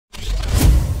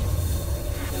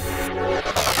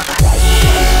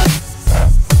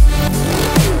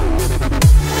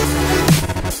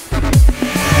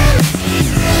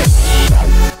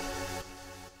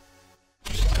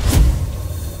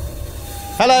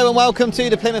Hello and welcome to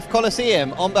the Plymouth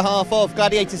Coliseum. On behalf of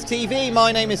Gladiators TV,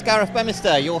 my name is Gareth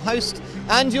Bemister, your host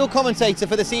and your commentator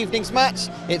for this evening's match.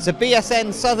 It's a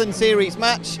BSN Southern Series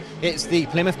match. It's the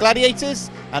Plymouth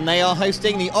Gladiators and they are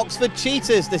hosting the Oxford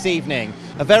Cheetahs this evening.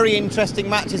 A very interesting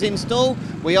match is in store.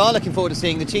 We are looking forward to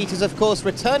seeing the Cheetahs, of course,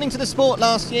 returning to the sport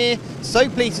last year. So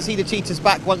pleased to see the Cheetahs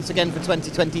back once again for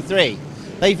 2023.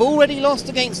 They've already lost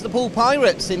against the Poole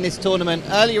Pirates in this tournament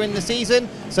earlier in the season,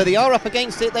 so they are up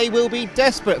against it. They will be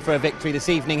desperate for a victory this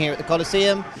evening here at the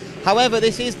Coliseum. However,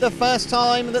 this is the first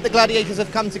time that the Gladiators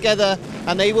have come together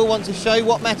and they will want to show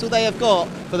what mettle they have got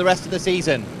for the rest of the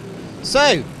season.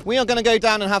 So, we are going to go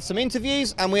down and have some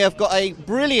interviews, and we have got a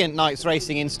brilliant night's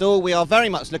racing in store. We are very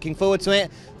much looking forward to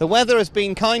it. The weather has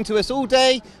been kind to us all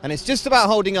day, and it's just about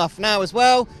holding off now as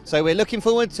well, so we're looking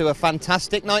forward to a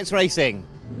fantastic night's racing.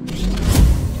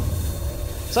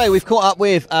 So we've caught up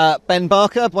with Ben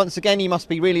Barker. Once again, you must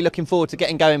be really looking forward to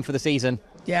getting going for the season.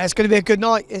 Yeah, it's going to be a good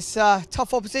night. It's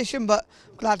tough opposition, but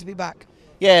I'm glad to be back.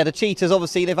 Yeah, the Cheetahs,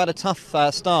 obviously, they've had a tough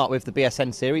start with the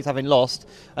BSN series, having lost,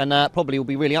 and probably will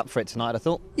be really up for it tonight, I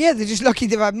thought. Yeah, they're just lucky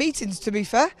they've had meetings, to be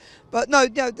fair. But no,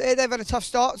 they've had a tough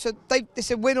start, so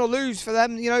it's a win or lose for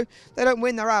them. You know, they don't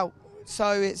win, they're out.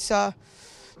 So it's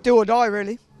do or die,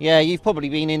 really. Yeah, you've probably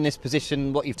been in this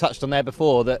position, what you've touched on there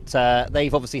before, that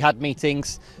they've obviously had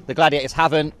meetings, the Gladiators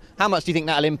haven't. How much do you think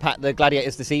that'll impact the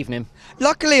Gladiators this evening?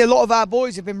 Luckily, a lot of our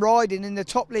boys have been riding in the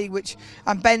top league,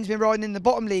 and Ben's been riding in the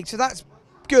bottom league, so that's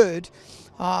good.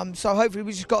 So hopefully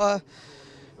we just got to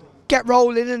get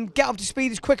rolling and get up to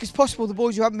speed as quick as possible, the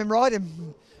boys who haven't been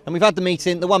riding. And we've had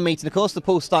the one meeting, of course, the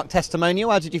Paul Starke testimonial.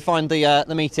 How did you find the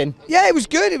meeting? Yeah, it was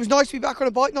good. It was nice to be back on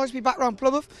a bike, nice to be back around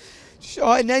Plymouth.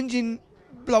 An engine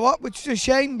blow up, which is a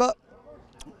shame, but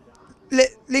at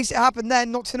least it happened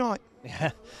then, not tonight.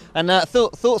 Yeah. And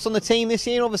thoughts on the team this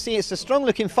year? Obviously, it's a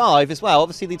strong-looking five as well.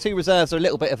 Obviously, the two reserves are a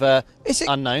little bit of a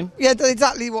unknown. Yeah,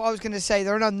 exactly what I was going to say.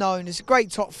 They're an unknown. It's a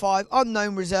great top five,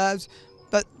 unknown reserves,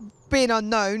 but being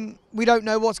unknown, we don't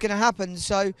know what's going to happen.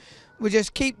 So we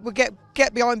just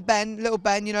get behind Ben, little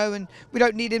Ben, you know, and we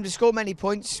don't need him to score many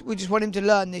points. We just want him to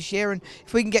learn this year. And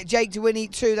if we can get Jake to win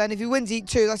Heat 2, then if he wins Heat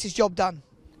 2, that's his job done.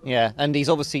 Yeah, and he's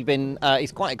obviously been,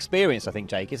 he's quite experienced, I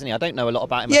think, Jake, isn't he? I don't know a lot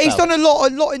about him. Yeah, myself. He's done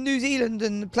a lot in New Zealand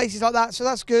and places like that, so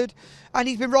that's good. And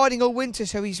he's been riding all winter,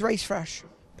 so he's race fresh.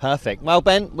 Perfect. Well,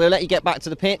 Ben, we'll let you get back to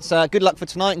the pits. Good luck for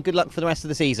tonight and good luck for the rest of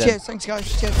the season. Cheers, thanks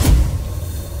guys, cheers.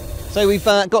 So we've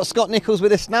got Scott Nicholls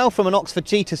with us now from an Oxford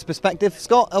Cheetahs perspective.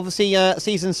 Scott, obviously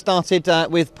season started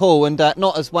with Paul and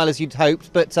not as well as you'd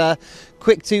hoped, but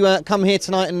quick to come here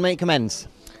tonight and make amends.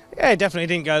 Yeah, it definitely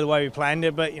didn't go the way we planned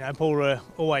it, but you know, Paul were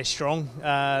always strong.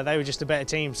 They were just a better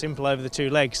team, simple over the two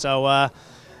legs. So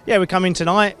yeah, we come in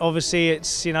tonight. Obviously,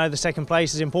 it's, you know, the second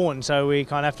place is important, so we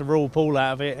kind of have to rule Paul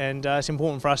out of it, and it's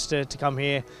important for us to come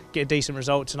here, get a decent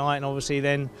result tonight, and obviously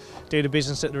then do the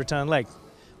business at the return leg.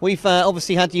 We've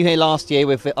obviously had you here last year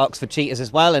with Oxford Cheetahs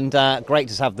as well, and great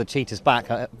to have the Cheetahs back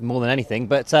more than anything.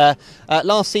 But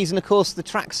last season, of course, the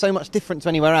track's so much different to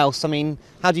anywhere else. I mean,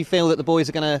 how do you feel that the boys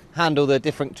are going to handle the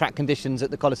different track conditions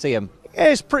at the Coliseum? Yeah,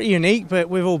 it's pretty unique, but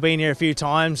we've all been here a few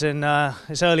times, and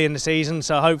it's early in the season,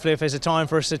 so hopefully if there's a time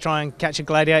for us to try and catch the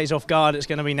Gladiators off guard, it's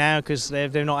going to be now, because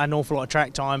they've not had an awful lot of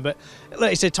track time. But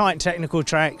look, it's a tight technical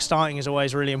track. Starting is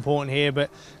always really important here,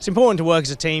 but it's important to work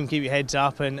as a team, keep your heads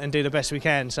up and do the best we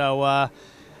can. So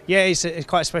yeah, it's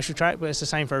quite a special track, but it's the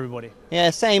same for everybody. Yeah,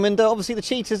 same. And obviously the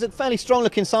Cheetahs are a fairly strong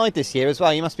looking side this year as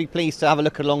well. You must be pleased to have a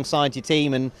look alongside your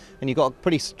team, and you've got a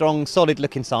pretty strong, solid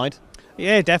looking side.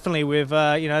 Yeah, definitely. We've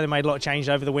you know, they made a lot of change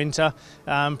over the winter.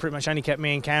 Pretty much only kept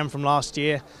me and Cam from last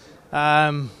year.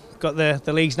 Got the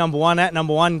league's number one.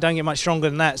 Don't get much stronger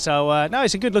than that. So no,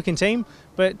 it's a good looking team,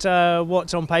 but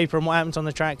what's on paper and what happens on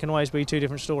the track can always be two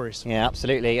different stories. Yeah,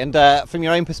 absolutely. And from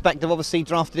your own perspective, obviously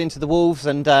drafted into the Wolves,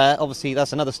 and obviously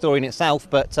that's another story in itself,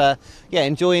 but yeah,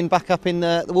 enjoying back up in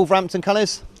the Wolverhampton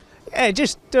colours? Yeah,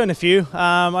 just doing a few.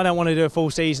 I don't want to do a full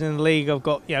season in the league. I've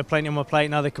got, you know, plenty on my plate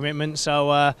and other commitments.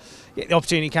 So yeah, the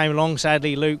opportunity came along.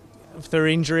 Sadly, Luke through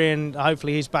injury, and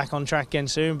hopefully he's back on track again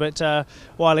soon. But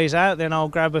while he's out, then I'll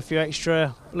grab a few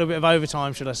extra, a little bit of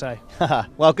overtime, should I say.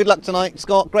 Well, good luck tonight,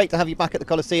 Scott. Great to have you back at the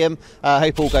Coliseum.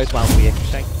 Hope all goes well for you.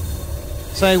 Thanks.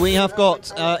 So we have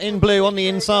got, in blue on the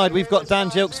inside, we've got Dan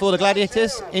Gilkes for the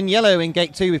Gladiators. In yellow in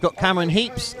gate 2, we've got Cameron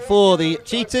Heeps for the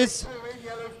Cheetahs.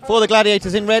 For the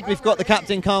Gladiators in red, we've got the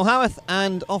captain Carl Howarth,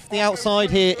 and off the outside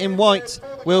here in white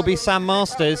will be Sam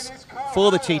Masters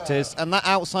for the Cheetahs. And that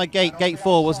outside gate, gate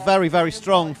 4, was very, very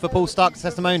strong for Paul Starke's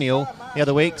testimonial the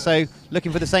other week. So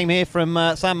looking for the same here from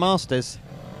Sam Masters.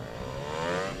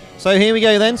 So here we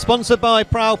go then, sponsored by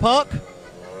Prowl Park.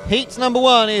 Heat number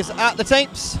 1 is at the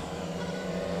tapes.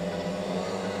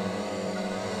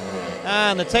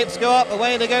 And the tapes go up,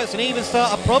 away they go. It's an even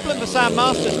start. A problem for Sam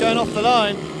Masters going off the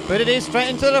line, but it is straight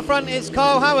into the front. It's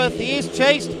Kyle Howarth. He is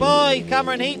chased by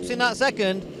Cameron Heeps in that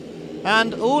second,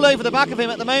 and all over the back of him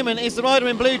at the moment is the rider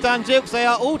in blue, Dan Gilkes. They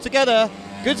are all together.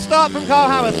 Good start from Kyle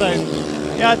Howarth though.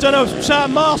 Yeah, I don't know if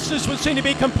Sam Masters would seem to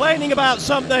be complaining about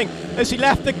something as he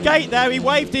left the gate there. He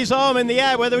waved his arm in the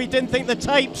air, whether he didn't think the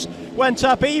tapes went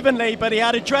up evenly, but he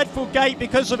had a dreadful gate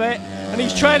because of it, and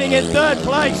he's trailing in third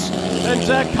place. And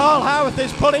Kyle Howarth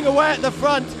is pulling away at the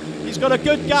front. He's got a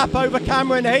good gap over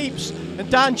Cameron Heeps,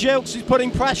 and Dan Gilkes is putting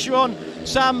pressure on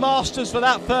Sam Masters for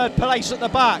that third place at the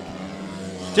back.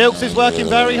 Gilkes is working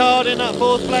very hard in that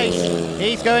fourth place.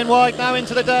 He's going wide now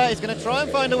into the dirt. He's going to try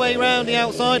and find a way round the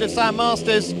outside of Sam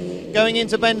Masters going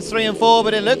into bends 3 and 4,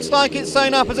 but it looks like it's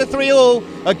sewn up as a 3-all.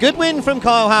 A good win from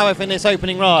Kyle Howarth in this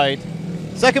opening ride.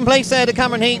 Second place there to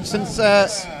Cameron Heeps, and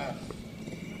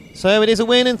so it is a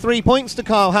win and 3 points to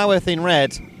Kyle Howarth in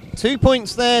red. 2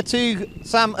 points there to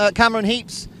Cameron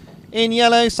Heeps in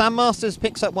yellow. Sam Masters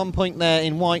picks up 1 point there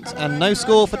in white, and no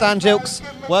score for Dan Gilkes,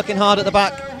 working hard at the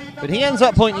back, but he ends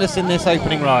up pointless in this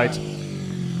opening ride.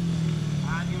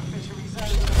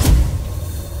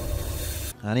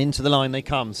 And into the line they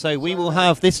come. So we will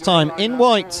have this time in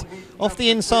white. Off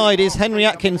the inside is Henry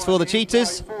Atkins for the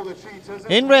Cheetahs.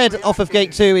 In red, off of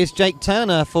gate 2, is Jake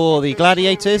Turner for the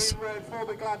Gladiators.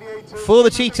 For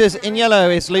the Cheetahs in yellow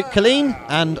is Luke Killeen,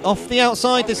 and off the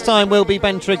outside this time will be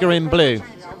Ben Trigger in blue.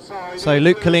 So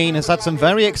Luke Killeen has had some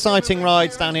very exciting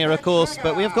rides down here, of course,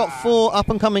 but we have got 4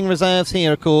 up-and-coming reserves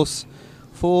here, of course.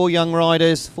 4 young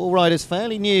riders, 4 riders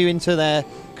fairly new into their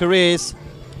careers.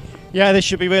 Yeah, this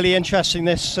should be really interesting,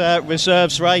 this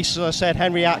reserves race. As I said,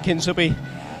 Henry Atkins will be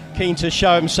keen to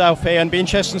show himself here, and be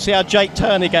interesting to see how Jake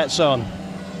Turner gets on.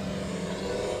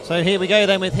 So here we go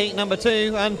then with heat number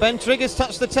 2, and Ben Trigger's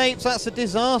touched the tapes. That's a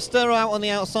disaster out on the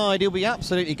outside. He'll be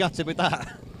absolutely gutted with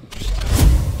that.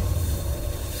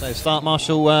 So Start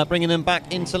Marshal bringing them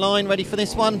back into line, ready for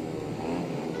this one.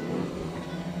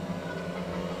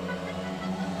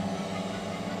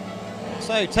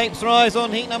 So tapes rise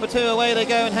on heat number 2, away they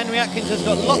go, and Henry Atkins has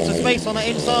got lots of space on the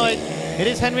inside. It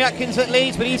is Henry Atkins that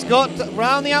leads, but he's got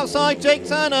round the outside Jake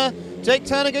Turner. Jake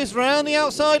Turner goes round the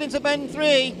outside into bend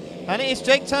 3, and it is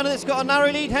Jake Turner that's got a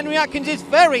narrow lead. Henry Atkins is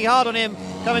very hard on him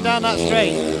coming down that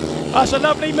straight. That's a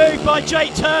lovely move by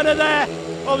Jake Turner there,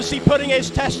 obviously putting his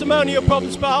testimonial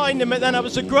problems behind him, but then that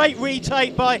was a great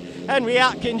retake by Henry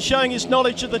Atkins, showing his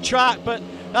knowledge of the track. But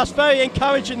that's very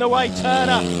encouraging the way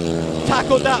Turner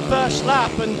tackled that first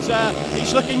lap, and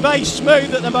he's looking very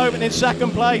smooth at the moment in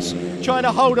second place, trying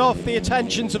to hold off the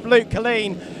attentions of Luke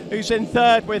Killeen, who's in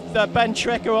third, with Ben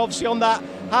Trigger obviously on that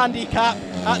handicap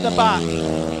at the back.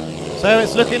 So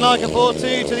it's looking like a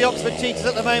 4-2 to the Oxford Cheetahs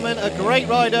at the moment. A great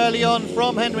ride early on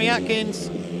from Henry Atkins,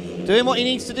 doing what he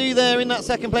needs to do there in that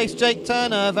second place. Jake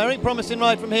Turner, very promising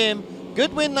ride from him.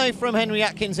 Good win though from Henry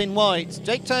Atkins in white.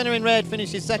 Jake Turner in red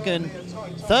finishes second.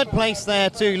 Third place there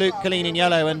to Luke Killeen in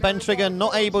yellow, and Ben Trigger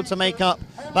not able to make up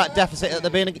that deficit at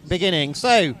the beginning.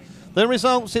 So the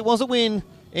results, it was a win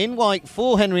in white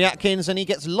for Henry Atkins, and he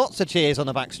gets lots of cheers on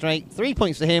the back straight. 3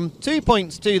 points to him, 2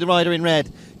 points to the rider in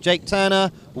red, Jake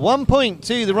Turner, 1 point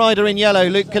to the rider in yellow,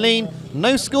 Luke Killeen.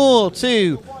 No score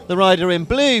to the rider in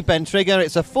blue, Ben Trigger.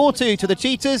 It's a 4-2 to the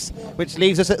Cheetahs, which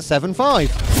leaves us at 7-5.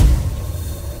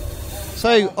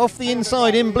 So off the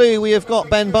inside in blue we have got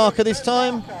Ben Barker this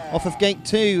time. Off of gate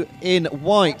 2 in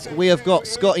white we have got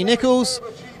Scotty Nicholls.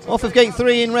 Off of gate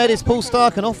 3 in red is Paul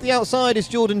Starke, and off the outside is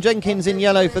Jordan Jenkins in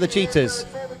yellow for the Cheetahs.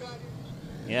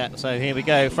 Yeah, so here we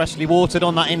go, freshly watered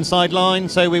on that inside line,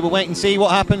 so we will wait and see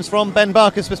what happens from Ben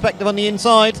Barker's perspective on the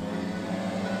inside.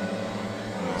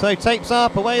 So tapes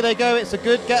up, away they go. It's a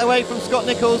good getaway from Scott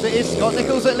Nicholls. It is Scott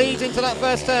Nicholls that leads into that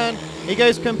first turn. He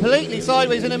goes completely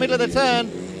sideways in the middle of the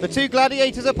turn. The 2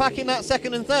 Gladiators are packing that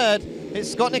second and third.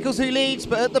 It's Scott Nicholls who leads,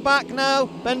 but at the back now,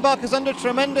 Ben Barker's under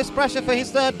tremendous pressure for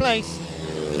his third place.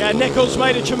 Yeah, Nicholls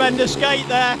made a tremendous gate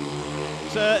there.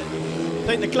 So I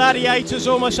think the Gladiators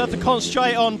almost have to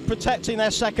concentrate on protecting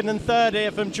their second and third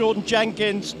here from Jordan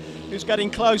Jenkins, who's getting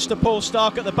close to Paul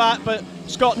Starke at the back. But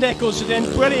Scott Nicholls is in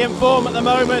brilliant form at the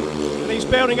moment, and he's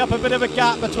building up a bit of a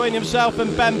gap between himself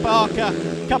and Ben Barker.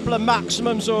 A couple of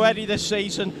maximums already this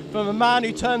season from a man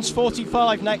who turns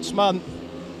 45 next month.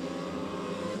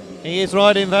 He is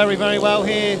riding very, very well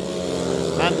here,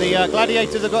 and the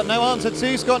Gladiators have got no answer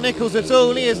to Scott Nicholls at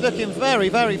all. He is looking very,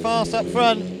 very fast up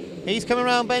front. He's coming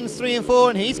around bends 3 and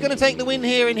 4, and he's going to take the win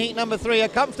here in heat number 3. A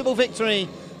comfortable victory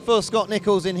for Scott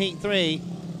Nicholls in heat 3.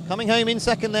 Coming home in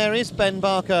second there is Ben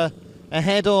Barker,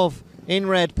 ahead of, in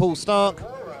red, Paul Starke.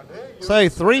 So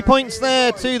 3 points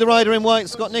there to the rider in white,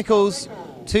 Scott Nicholls.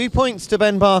 2 points to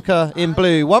Ben Barker in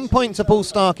blue, 1 point to Paul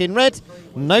Starke in red.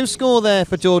 No score there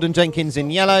for Jordan Jenkins in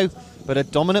yellow, but a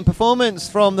dominant performance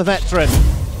from the veteran.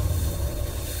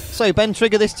 So Ben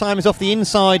Trigger this time is off the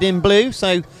inside in blue,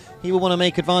 so he will want to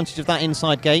make advantage of that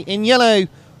inside gate. In yellow,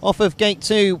 off of gate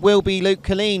 2 will be Luke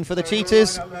Killeen for the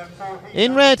Cheetahs.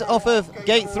 In red, off of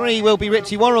gate 3 will be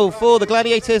Richie WORRALL for the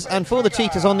Gladiators, and for the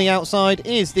Cheetahs on the outside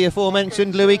is the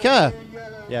aforementioned Louis Kerr.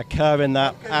 Yeah, Kerr in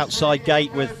that outside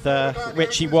gate with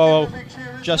Richie WORRALL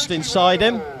just inside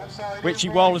him. Richie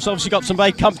WORRALL has obviously got some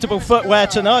very comfortable footwear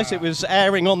tonight. It was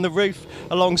airing on the roof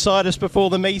alongside us before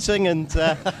the meeting, and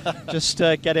just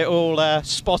get it all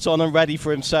spot on and ready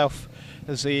for himself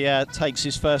as he takes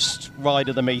his first ride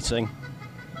of the meeting.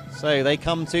 So they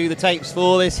come to the tapes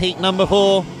for this heat number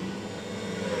 4.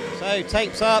 So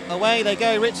tapes up, away they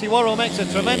go. Richie WORRALL makes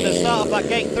a tremendous start off that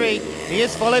gate 3. He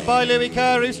is followed by Louis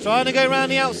Kerr, who's trying to go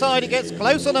round the outside. It gets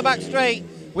close on the back straight.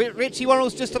 Richie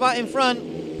WORRALL's just about in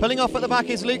front. Pulling off at the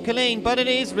back is Luke Killeen, but it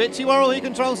is Richie WORRALL who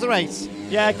controls the race.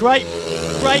 Yeah, great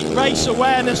race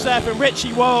awareness there from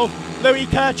Richie WORRALL. Louis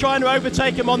Kerr trying to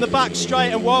overtake him on the back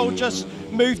straight, and WORRALL just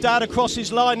moved out across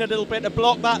his line a little bit to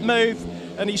block that move.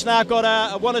 And he's now got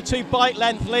a 1 or 2 bike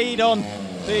length lead on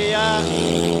the,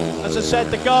 as I said,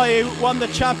 the guy who won the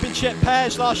championship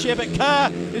pairs last year. But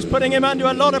Kerr is putting him under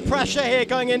a lot of pressure here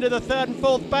going into the 3rd and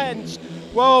 4th bends.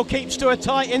 WORRALL keeps to a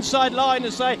tight inside line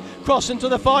as they cross into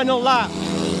the final lap.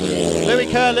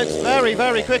 Louis Kerr looks very,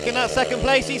 very quick in that 2nd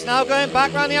place. He's now going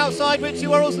back round the outside. Richie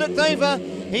WORRALL's looked over.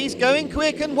 He's going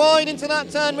quick and wide into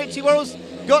that turn. Richie WORRALL's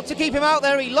got to keep him out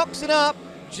there. He locks it up.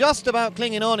 Just about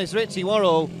clinging on is Richie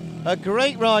WORRALL. A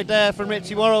great ride there from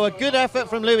Richie WORRALL. A good effort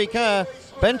from Louis Kerr.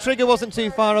 Ben Trigger wasn't too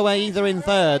far away either in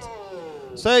 3rd.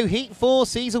 So Heat 4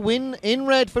 sees a win in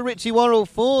red for Richie WORRALL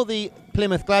for the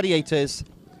Plymouth Gladiators.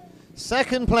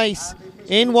 2nd place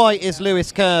in white is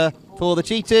Louis Kerr for the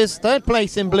Cheetahs. 3rd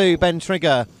place in blue, Ben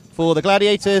Trigger for the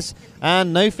Gladiators.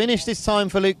 And no finish this time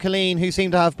for Luke Killeen, who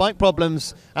seemed to have bike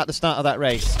problems at the start of that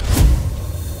race.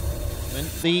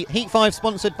 The Heat 5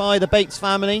 sponsored by the Bates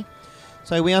family.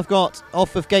 So we have got,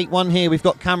 off of gate 1 here, we've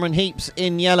got Cameron Heeps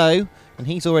in yellow, and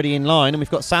he's already in line, and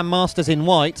we've got Sam Masters in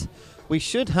white. We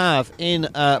should have in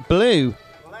blue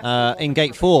in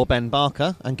gate 4 Ben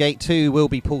Barker, and gate 2 will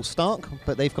be Paul Starke,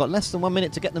 but they've got less than 1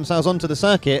 minute to get themselves onto the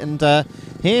circuit, and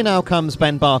here now comes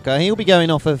Ben Barker. He'll be going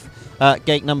off of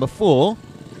gate number 4.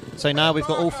 So now we've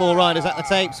got all 4 riders at the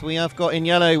tapes. We have got in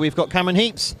yellow, we've got Cameron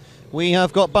Heeps, we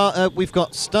have got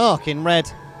Starke in red.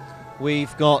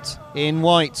 We've got in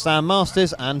white Sam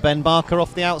Masters and Ben Barker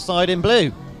off the outside in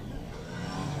blue.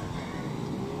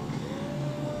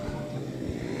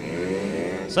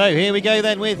 So here we go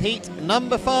then with heat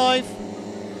number 5.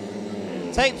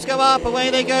 Tapes go up,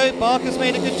 away they go. Barker's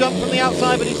made a good jump from the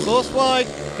outside, but he's forced wide.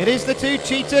 It is the 2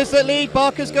 Cheetahs that lead.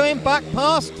 Barker's going back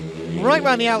past, right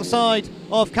round the outside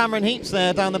of Cameron Heeps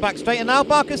there down the back straight. And now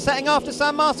Barker's setting after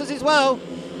Sam Masters as well.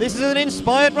 This is an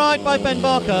inspired ride by Ben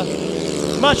Barker.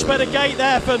 Much better gate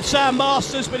there from Sam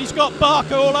Masters, but he's got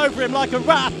Barker all over him like a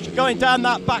rat going down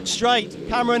that back straight.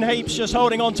 Cameron Heeps just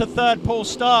holding on to 3rd, Paul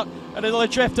Starke, a little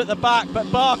adrift at the back,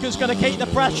 but Barker's going to keep the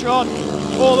pressure on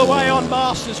all the way on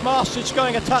Masters. Masters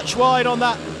going a touch wide on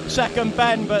that 2nd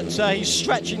bend, but he's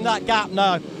stretching that gap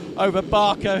now over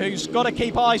Barker, who's got to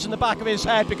keep eyes in the back of his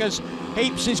head because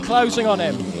Heeps is closing on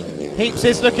him. Heeps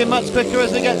is looking much quicker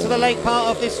as we get to the late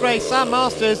part of this race. Sam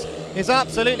Masters is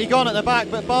absolutely gone at the back,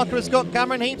 but Barker has got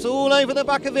Cameron Heeps all over the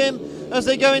back of him as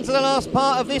they go into the last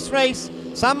part of this race.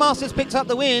 Sam Masters picked up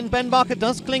the win. Ben Barker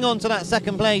does cling on to that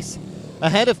 2nd place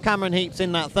ahead of Cameron Heeps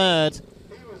in that 3rd.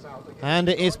 And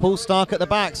it is Paul Starke at the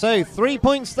back. So 3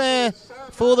 points there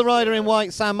for the rider in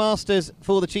white, Sam Masters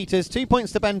for the Cheetahs. 2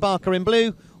 points to Ben Barker in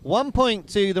blue. 1 point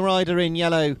to the rider in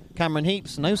yellow, Cameron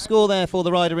Heeps. No score there for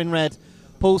the rider in red,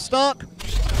 Paul Starke.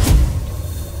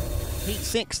 Heat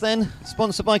 6 then,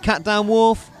 sponsored by Cat Down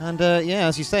Wharf, and yeah,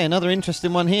 as you say, another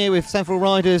interesting one here with several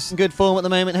riders in good form at the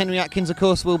moment. Henry Atkins, of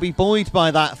course, will be buoyed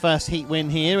by that first heat win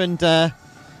here, and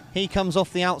he comes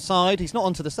off the outside. He's not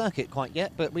onto the circuit quite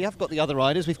yet, but we have got the other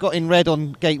riders. We've got in red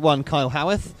on gate 1, Kyle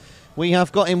Howarth. We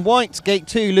have got in white, gate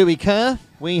 2, Louis Kerr.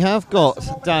 We have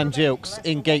got Dan Gilkes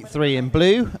in gate 3 in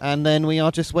blue, and then we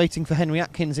are just waiting for Henry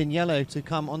Atkins in yellow to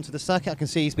come onto the circuit. I can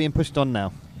see he's being pushed on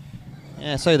now.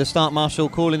 Yeah, so the start marshal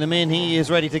calling them in. He is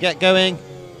ready to get going.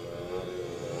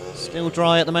 Still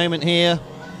dry at the moment here.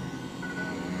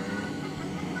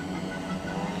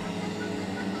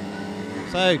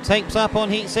 So tapes up on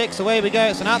heat 6. Away we go.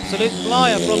 It's an absolute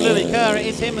flyer from Louis Kerr. It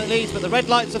is him that leads, but the red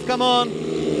lights have come on.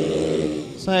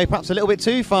 So perhaps a little bit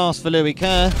too fast for Louis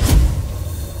Kerr.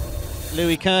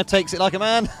 Louis Kerr takes it like a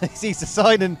man. He sees the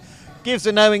sign and gives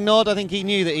a knowing nod. I think he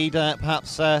knew that he'd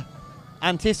perhaps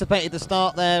anticipated the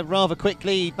start there rather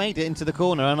quickly. He made it into the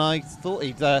corner, and I thought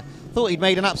he'd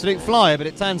made an absolute flyer, but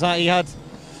it turns out he had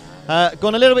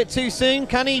gone a little bit too soon.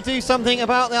 Can he do something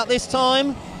about that this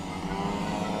time?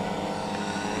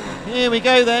 Here we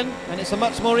go then, and it's a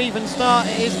much more even start.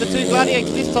 It is the two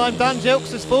Gladiators this time. Dan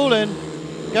Gilkes has fallen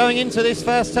going into this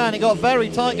first turn. It got very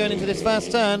tight going into this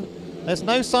first turn. There's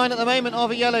no sign at the moment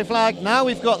of a yellow flag. Now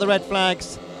we've got the red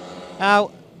flags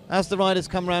out as the riders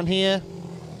come round here.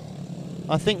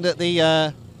 I think that they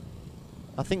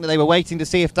were waiting to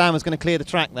see if Dan was going to clear the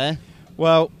track there.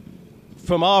 Well,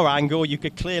 from our angle, you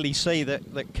could clearly see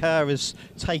that Kerr has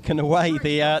taken away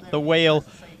the wheel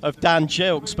of Dan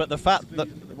Gilkes, but the fact that,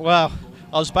 well,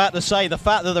 I was about to say, the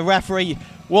fact that the referee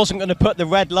wasn't going to put the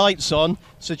red lights on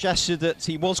suggested that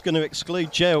he was going to exclude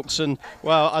Gilkes, and,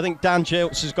 well, I think Dan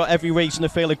Gilkes has got every reason to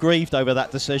feel aggrieved over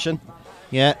that decision.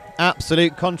 Yeah,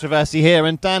 absolute controversy here,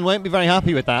 and Dan won't be very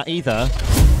happy with that either.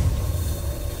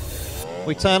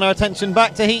 We turn our attention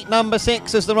back to heat number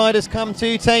 6 as the riders come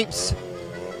to tapes.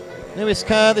 Lewis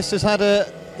Kerr, this is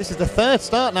the third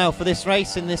start now for this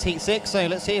race in this heat 6, so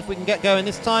let's see if we can get going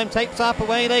this time. Tapes up,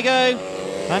 away they go,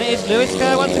 and it is Lewis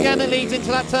Kerr once again that leads into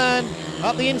that turn.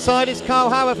 Up the inside is Kyle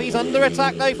Howarth. He's under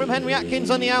attack though from Henry Atkins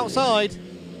on the outside.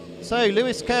 So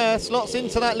Lewis Kerr slots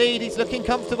into that lead. He's looking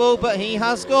comfortable, but he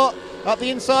has got up the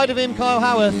inside of him Kyle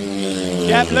Howarth.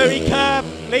 Yep, Louis Kerr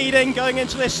leading going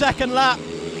into this second lap.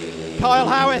 Kyle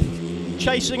Howarth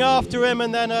chasing after him,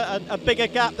 and then a bigger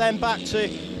gap then back to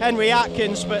Henry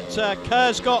Atkins, but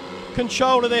Kerr's got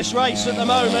control of this race at the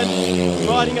moment,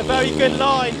 riding a very good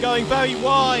line, going very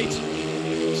wide.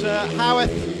 Howarth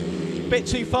a bit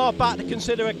too far back to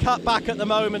consider a cutback at the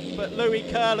moment, but Louis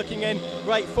Kerr looking in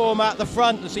great form at the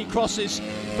front as he crosses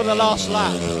for the last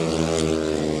lap.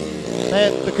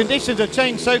 The conditions have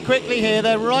changed so quickly here.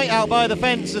 They're right out by the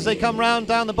fence as they come round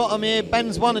down the bottom here,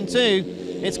 bends 1 and 2.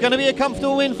 It's going to be a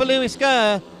comfortable win for Lewis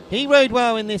Kerr. He rode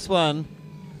well in this one.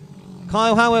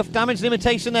 Kyle Howarth, damage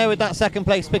limitation there with that second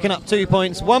place, picking up 2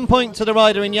 points. 1 point to the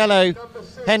rider in yellow,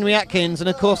 Henry Atkins, and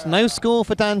of course no score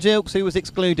for Dan Gilkes, who was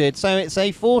excluded. So it's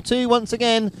a 4-2 once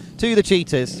again to the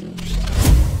Cheetahs.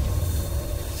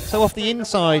 So off the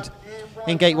inside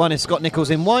in gate 1 is Scott Nicholls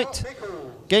in white.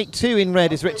 Gate 2 in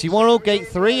red is Richie WORRALL. Gate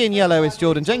 3 in yellow is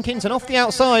Jordan Jenkins, and off the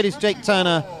outside is Jake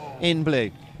Turner in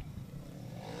blue.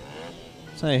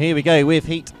 So here we go with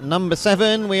heat number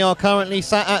 7. We are currently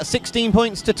sat at 16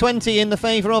 points to 20 in the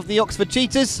favour of the Oxford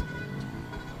Cheetahs.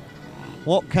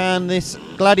 What can this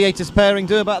Gladiators pairing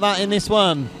do about that in this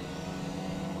one?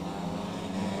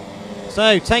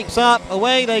 So tapes up,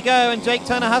 away they go, and Jake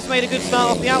Turner has made a good start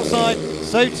off the outside.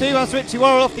 So too has Richie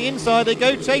WORRALL off the inside. They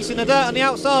go chasing the dirt on the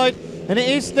outside, and it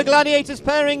is the Gladiators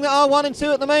pairing that are 1 and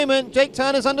 2 at the moment. Jake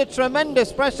Turner's under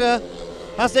tremendous pressure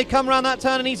as they come around that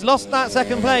turn, and he's lost that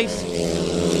second place.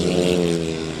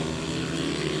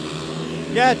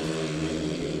 Yeah,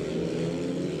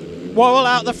 WORRALL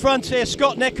out the front here,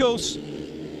 Scott Nicholls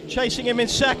chasing him in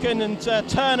second, and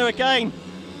Turner again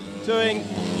doing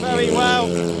very well,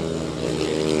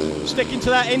 sticking to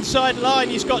that inside line.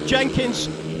 He's got Jenkins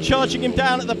charging him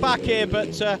down at the back here,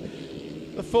 but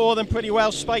the four of them pretty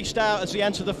well spaced out as he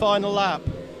entered the final lap.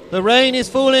 The rain is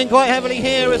falling quite heavily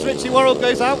here as Richie WORRALL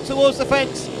goes out towards the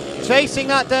fence, chasing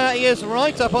that dirt. He is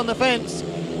right up on the fence,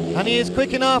 and he is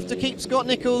quick enough to keep Scott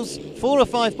Nicholls 4 or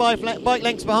 5 bike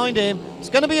lengths behind him. It's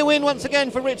going to be a win once again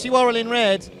for Richie WORRALL in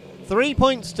red. 3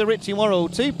 points to Richie WORRALL,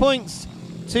 2 points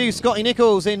to Scotty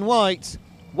Nicholls in white,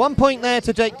 1 point there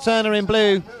to Jake Turner in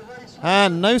blue,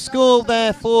 and no score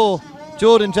there for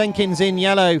Jordan Jenkins in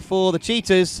yellow for the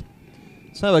Cheetahs.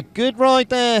 So a good ride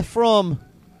there from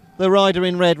the rider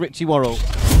in red, Richie WORRALL.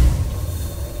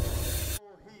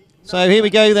 So here we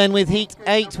go then with heat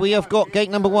 8. We have got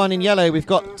gate number 1 in yellow. We've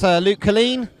got Luke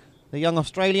Killeen, the young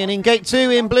Australian. In gate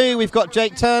 2 in blue, we've got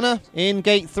Jake Turner. In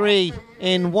gate 3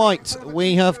 in white,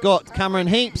 we have got Cameron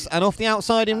Heeps. And off the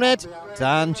outside in red,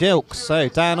 Dan Gilkes. So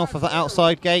Dan off of the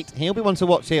outside gate. He'll be one to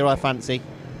watch here, I fancy.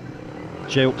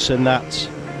 Gilkes in that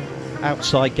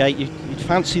outside gate. You'd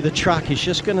fancy the track is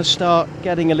just going to start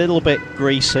getting a little bit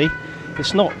greasy.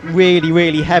 It's not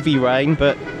really heavy rain,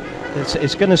 but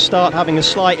it's going to start having a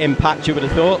slight impact, you would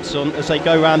have thought, as they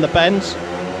go around the bends.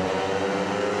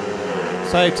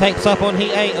 So tapes up on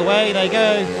heat 8, away they go,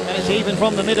 and it's even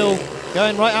from the middle.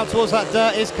 Going right out towards that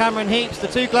dirt is Cameron Heeps. The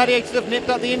two Gladiators have nipped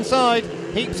up the inside.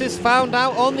 Heeps is found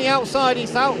out on the outside.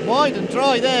 He's out wide and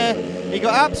dry there. He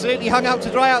got absolutely hung out to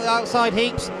dry out the outside,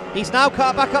 Heeps. He's now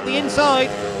cut back up the inside.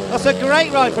 That's a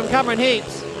great ride from Cameron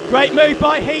Heeps. Great move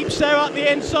by Heeps there up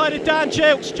the inside of Dan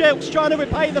Gilkes. Gilkes trying to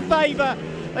repay the favour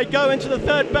They go into the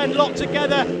third bend locked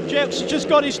together. Gilkes has just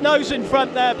got his nose in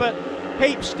front there, but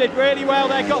Heeps did really well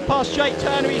there, got past Jake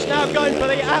Turner. He's now going for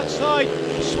the outside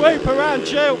swoop around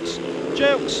Gilkes.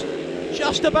 Gilkes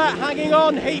just about hanging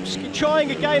on. Heeps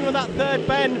trying again with that third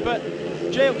bend, but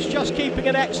Gilkes just keeping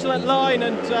an excellent line,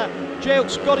 and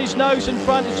Gilkes got his nose in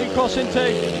front as we cross into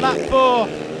lap 4.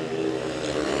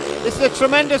 This is a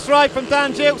tremendous ride from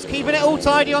Dan Gilkes, keeping it all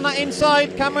tidy on that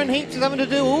inside. Cameron Heeps is having to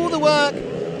do all the work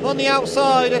on the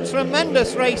outside. A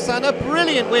tremendous race and a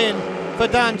brilliant win for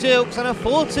Dan Gilkes, and a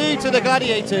 4-2 to the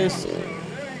Gladiators.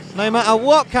 No matter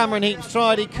what Cameron Heeps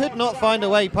tried, he could not find a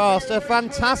way past. A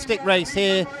fantastic race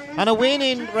here, and a win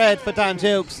in red for Dan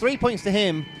Gilkes. 3 points to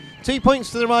him, 2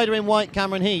 points to the rider in white,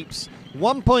 Cameron Heeps.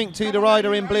 1 point to the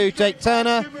rider in blue, Jake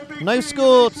Turner. No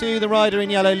score to the rider in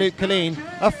yellow, Luke Killeen.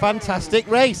 A fantastic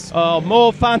race. Oh,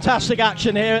 more fantastic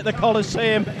action here at the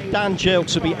Coliseum. Dan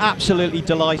Gilkes will be absolutely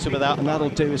delighted with that, and that'll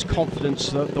do his confidence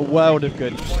the world of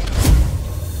good.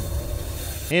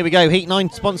 Here we go, Heat 9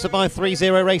 sponsored by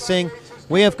 3-0 Racing.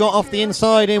 We have got off the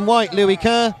inside in white, Louis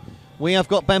Kerr. We have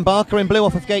got Ben Barker in blue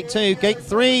off of gate 2. Gate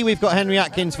 3, we've got Henry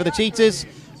Atkins for the Cheetahs.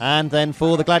 And then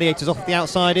for the Gladiators off the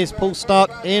outside is Paul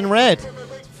Starke in red.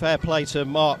 Fair play to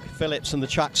Mark Phillips and the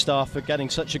track staff for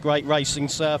getting such a great racing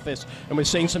surface. And we're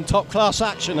seeing some top class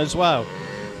action as well.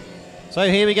 So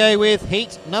here we go with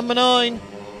heat number 9.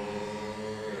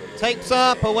 Tapes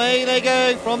up, away they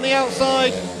go from the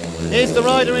outside. Here's the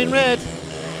rider in red.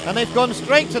 And they've gone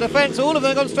straight to the fence. All of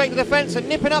them have gone straight to the fence, and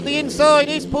nipping up the inside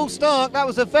is Paul Starke. That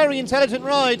was a very intelligent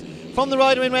ride from the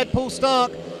rider in red, Paul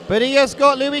Starke. But he has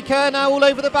got Louis Kerr now all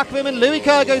over the back of him, and Louis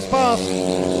Kerr goes past.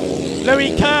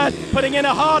 Louis Kerr putting in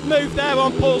a hard move there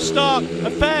on Paul Starke. A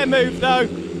fair move though,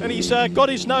 and he's got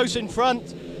his nose in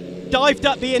front. Dived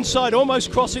up the inside,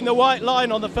 almost crossing the white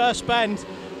line on the first bend.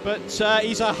 But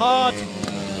he's a hard,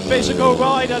 physical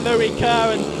rider, Louis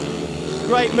Kerr, and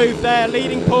great move there,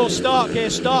 leading Paul Starke here.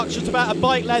 Starke's just about a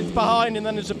bike length behind, and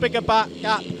then there's a bigger gap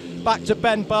back to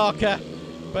Ben Barker.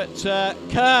 But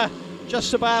Kerr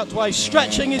just about, well, he's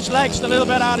stretching his legs a little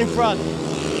bit out in front.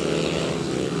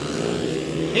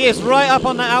 He is right up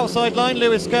on that outside line,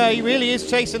 Lewis Kerr. He really is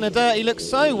chasing the dirt. He looks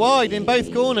so wide in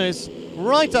both corners,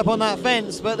 right up on that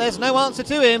fence, but there's no answer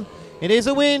to him. It is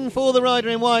a win for the rider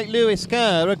in white, Lewis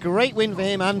Kerr. A great win for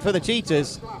him and for the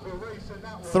Cheetahs.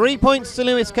 3 points to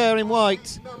Lewis Kerr in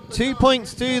white, 2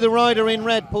 points to the rider in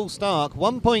red, Paul Starke,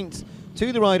 1 point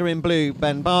to the rider in blue,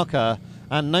 Ben Barker,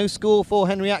 and no score for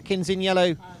Henry Atkins in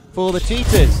yellow for the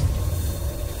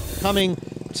Cheetahs. Coming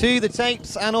to the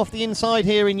tapes and off the inside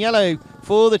here in yellow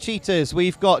for the Cheetahs,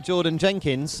 we've got Jordan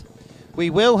Jenkins. We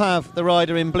will have the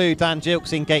rider in blue, Dan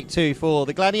Gilkes, in gate 2 for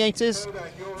the Gladiators.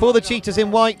 For the Cheetahs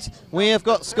in white, we have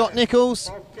got Scott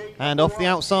Nicholls, and off the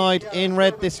outside in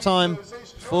red this time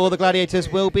for the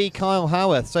Gladiators will be Kyle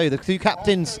Howarth. So the two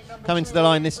captains coming to the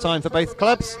line this time for both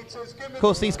clubs. Of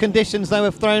course, these conditions though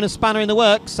have thrown a spanner in the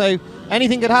works, so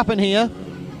anything could happen here.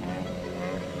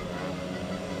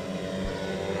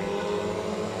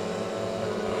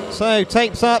 So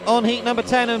tapes up on heat number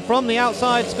 10, and from the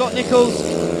outside, Scott Nicholls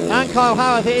and Kyle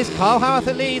Howarth. It is Kyle Howarth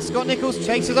that leads. Scott Nicholls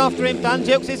chases after him. Dan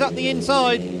Gilkes is up the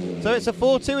inside. So it's a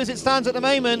 4-2 as it stands at the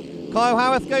moment. Kyle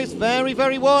Howarth goes very,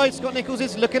 very wide. Scott Nicholls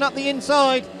is looking up the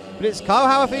inside, but it's Kyle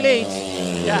Howarth who leads.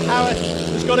 Yeah, Howarth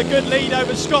has got a good lead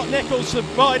over Scott Nicholls. The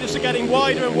riders are getting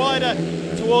wider and wider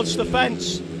towards the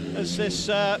fence as this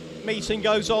meeting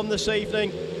goes on this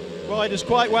evening. Riders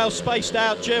quite well spaced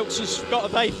out. Gilkes has got a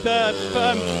very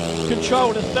firm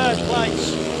control of third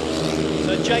place.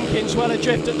 So Jenkins well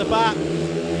adrift at the back.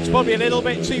 He's probably a little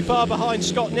bit too far behind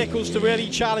Scott Nicholls to really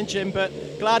challenge him, but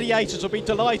Gladiators will be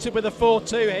delighted with a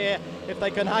 4-2 here if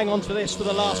they can hang on to this for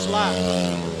the last lap.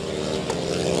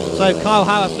 So Kyle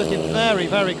Howarth looking very,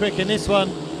 very quick in this one.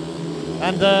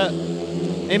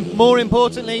 And more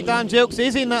importantly, Dan Gilkes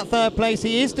is in that third place.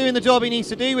 He is doing the job he needs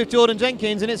to do with Jordan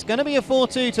Jenkins, and it's going to be a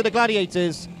 4-2 to the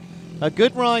Gladiators. A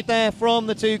good ride there from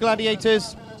the two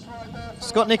Gladiators.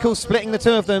 Scott Nicholls splitting the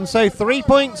two of them. So 3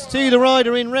 points to the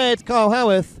rider in red, Kyle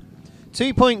Howarth.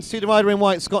 2 points to the rider in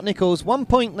white, Scott Nicholls. 1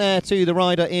 point there to the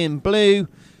rider in blue,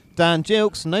 Dan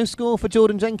Gilkes. No score for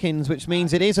Jordan Jenkins, which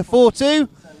means it is a 4-2.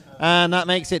 And that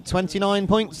makes it 29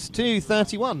 points to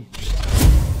 31.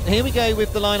 Here we go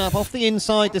with the lineup. Off the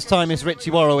inside this time is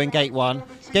Richie WORRALL in gate 1.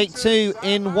 Gate 2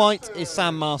 in white is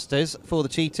Sam Masters for the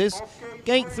Cheetahs.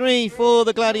 Gate 3 for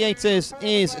the Gladiators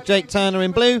is Jake Turner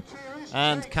in blue.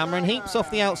 And Cameron Heeps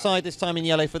off the outside this time in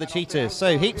yellow for the Cheetahs.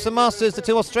 So Heeps and Masters, the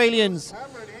two Australians,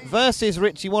 versus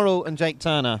Richie WORRALL and Jake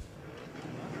Turner.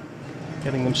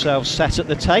 Getting themselves set at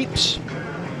the tapes.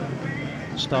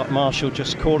 Start Marshall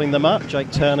just calling them up.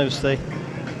 Jake Turner's the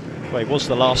Well, he was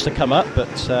the last to come up, but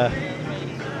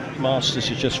Masters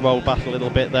has just rolled back a little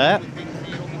bit there.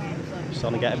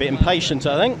 Starting to get a bit impatient,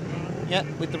 I think. Yeah,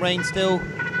 with the rain still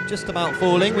just about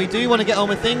falling. We do want to get on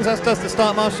with things, as does the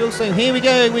start marshal. So here we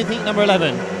go with heat number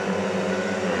 11.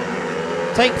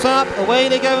 Tapes up, away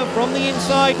they go, and from the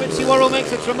inside, Richie WORRALL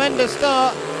makes a tremendous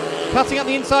start. Cutting up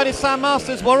the inside is Sam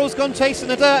Masters. Worrall's gone chasing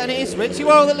the dirt, and it is Richie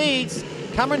WORRALL that leads.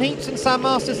 Cameron Heeps and Sam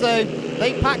Masters, though,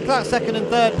 they pack that second and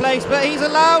third place, but he's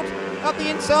allowed up the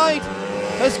inside.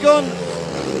 Has gone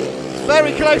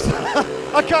very close.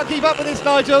 I can't keep up with this,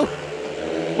 Nigel.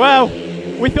 Well,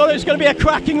 we thought it was going to be a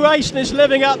cracking race, and it's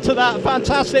living up to that.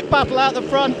 Fantastic battle out the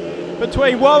front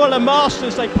between WORRALL and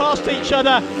Masters. They passed each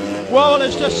other. WORRALL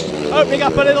is just opening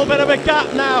up a little bit of a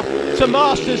gap now to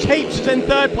Masters. Heeps is in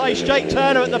third place, Jake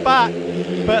Turner at the back.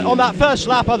 But on that first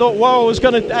lap, I thought WORRALL was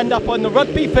going to end up on the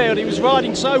rugby field. He was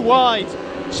riding so wide,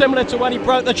 similar to when he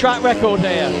broke the track record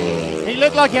here. He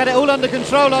looked like he had it all under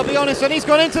control, I'll be honest, and he's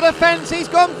gone into the fence. He's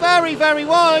gone very, very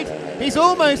wide. He's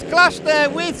almost clashed there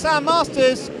with Sam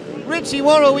Masters. Richie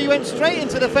WORRALL, he went straight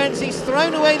into the fence. He's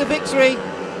thrown away the victory,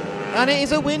 and it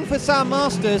is a win for Sam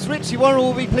Masters. Richie WORRALL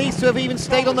will be pleased to have even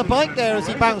stayed on the bike there as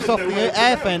he bounced off the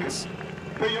air fence.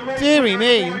 Deary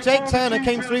me, and Jake Turner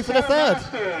came through for the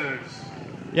third.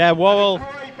 Yeah, WORRALL,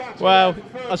 well,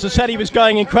 as I said, he was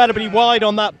going incredibly wide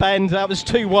on that bend. That was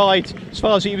too wide as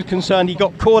far as he was concerned. He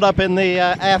got caught up in the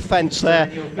air fence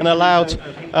there and allowed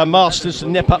Masters to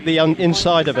nip up the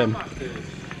inside of him.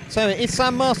 So it is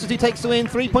Sam Masters who takes the win.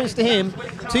 3 points to him,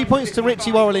 2 points to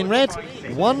Richie WORRALL in red,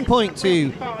 1 point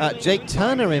to Jake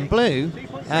Turner in blue,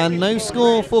 and no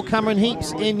score for Cameron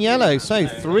Heeps in yellow. So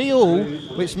 3-all,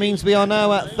 which means we are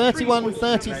now at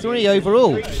 31-33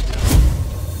 overall.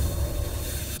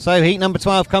 So heat number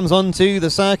 12 comes on to the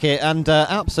circuit, and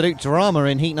absolute drama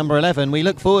in heat number 11. We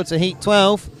look forward to heat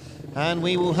 12, and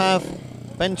we will have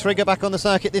Ben Trigger back on the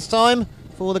circuit this time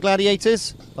for the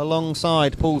Gladiators,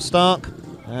 alongside Paul Starke.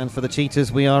 And for the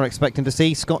Cheetahs, we are expecting to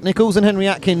see Scott Nicholls and Henry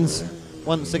Atkins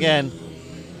once again.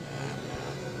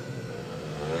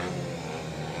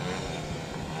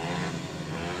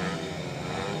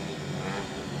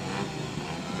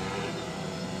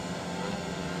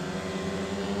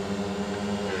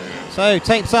 So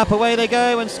tapes up, away they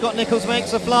go, and Scott Nicholls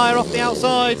makes a flyer off the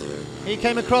outside. He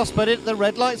came across, but the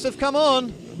red lights have come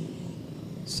on.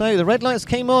 So the red lights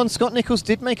came on. Scott Nicholls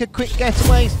did make a quick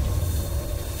getaway.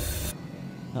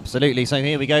 Absolutely, so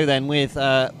here we go then with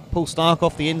Paul Starke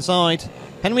off the inside,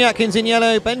 Henry Atkins in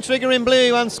yellow, Ben Trigger in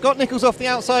blue, and Scott Nicholls off the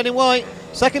outside in white.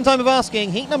 Second time of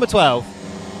asking, heat number 12.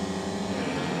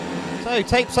 So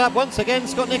tapes up once again,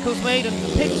 Scott Nicholls made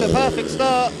and picked a perfect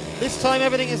start. This time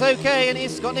everything is okay, and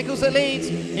it's Scott Nicholls that leads.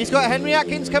 He's got Henry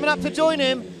Atkins coming up to join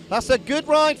him. That's a good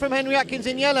ride from Henry Atkins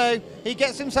in yellow. He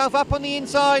gets himself up on the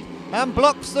inside and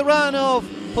blocks the run of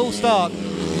Paul Starke.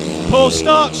 Paul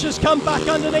Starke's just come back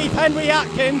underneath Henry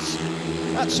Atkins.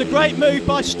 That's a great move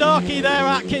by Starke there.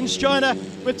 Atkins trying to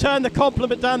return the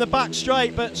compliment down the back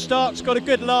straight, but Starke's got a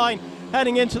good line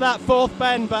heading into that fourth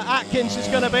bend, but Atkins is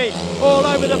going to be all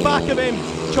over the back of him,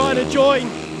 trying to join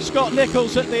Scott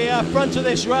Nicholls at the front of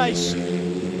this race.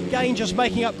 Again, just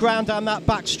making up ground down that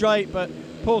back straight, but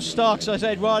Paul Starke, as I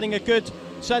said, riding a good,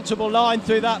 sensible line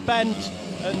through that bend,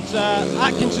 and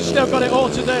Atkins has still got it all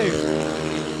to do.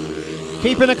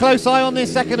 Keeping a close eye on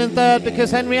this second and third, because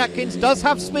Henry Atkins does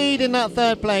have speed in that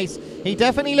third place. He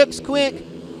definitely looks quick,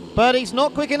 but he's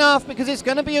not quick enough, because it's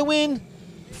going to be a win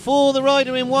for the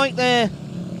rider in white there,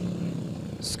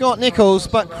 Scott Nicholls,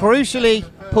 but crucially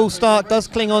Paul Starke does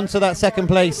cling on to that second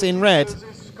place in red.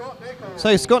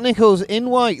 So Scott Nicholls in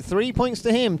white, 3 points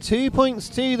to him, 2 points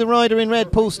to the rider in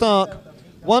red, Paul Starke,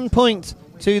 1 point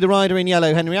to the rider in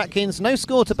yellow, Henry Atkins. No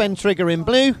score to Ben Trigger in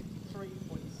blue.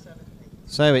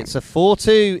 So it's a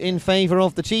 4-2 in favour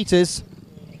of the Cheetahs.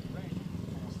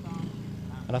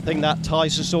 And I think that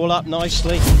ties us all up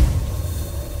nicely.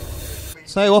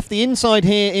 So off the inside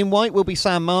here in white will be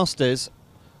Sam Masters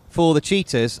for the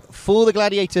Cheetahs. For the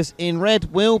Gladiators in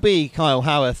red will be Kyle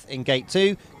Howarth in gate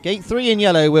 2. Gate 3 in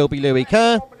yellow will be Louis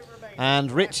Kerr.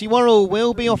 And Richie WORRALL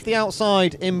will be off the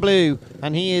outside in blue.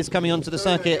 And he is coming onto the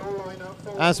circuit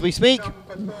as we speak.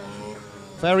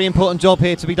 Very important job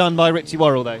here to be done by Richie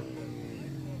WORRALL though.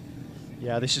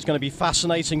 Yeah, this is going to be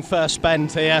fascinating first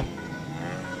bend here.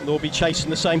 They'll be chasing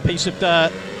the same piece of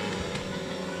dirt.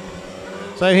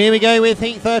 So here we go with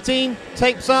heat 13.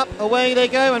 Tapes up, away they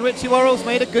go, and Richie WORRALL's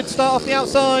made a good start off the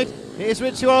outside. Here's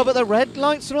Richie WORRALL, but the red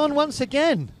lights are on once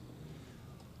again.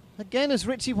 Again, as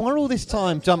Richie WORRALL this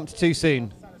time jumped too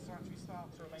soon.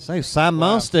 So Sam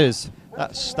Masters.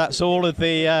 That's all of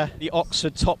the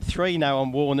Oxford top 3 now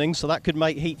on warning, so that could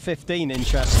make heat 15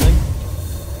 interesting.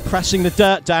 pressing the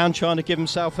dirt down, trying to give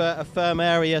himself a firm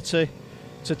area to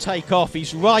take off.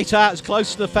 He's right out, as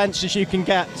close to the fence as you can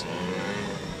get.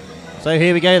 So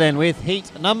here we go then with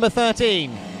heat number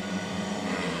 13.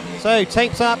 So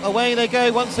tapes up, away they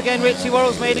go. Once again, Richie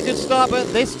WORRALL's made a good start,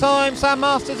 but this time Sam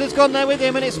Masters has gone there with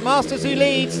him, and it's Masters who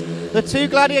leads. The two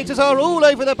Gladiators are all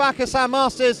over the back of Sam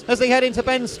Masters as they head into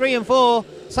bends 3 and 4.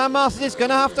 Sam Masters is going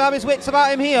to have his wits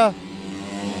about him here.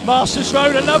 Masters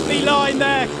rode a lovely line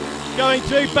there, going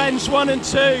through bends 1 and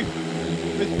 2,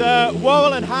 with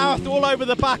WORRALL and Howarth all over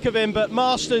the back of him, but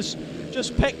Masters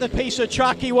just picked the piece of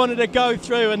track he wanted to go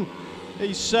through, and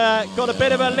he's got a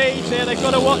bit of a lead here. They've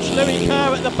got to watch Louis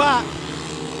Kerr at the back.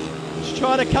 He's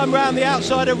trying to come round the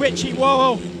outside of Richie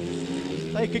WORRALL.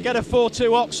 They could get a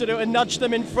 4-2 Oxford and nudge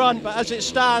them in front, but as it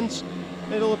stands,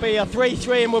 it'll be a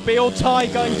 3-3 and we'll be all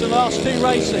tied going to the last 2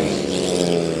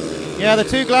 races. Yeah, the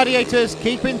two Gladiators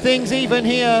keeping things even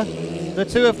here. The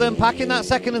two of them packing that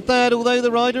 2nd and 3rd, although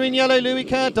the rider in yellow, Louis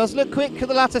Kerr, does look quick at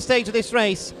the latter stage of this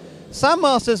race. Sam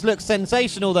Masters looks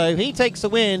sensational though. He takes a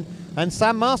win, and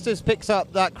Sam Masters picks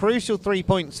up that crucial 3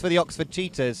 points for the Oxford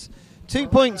Cheetahs. 2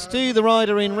 points to the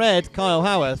rider in red, Kyle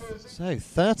Howarth. So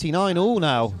 39 all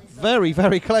now. Very,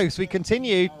 very close. We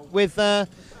continue with our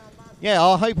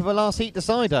hope of a last heat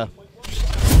decider.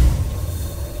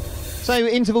 So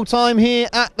interval time here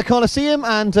at the Coliseum,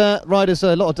 and riders,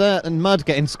 a lot of dirt and mud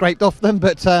getting scraped off them,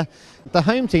 but the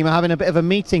home team are having a bit of a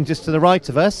meeting just to the right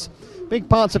of us. Big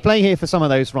part to play here for some of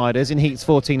those riders in heats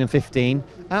 14 and 15.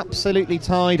 Absolutely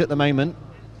tied at the moment.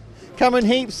 Cameron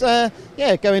Heeps,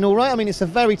 going all right. I mean, it's a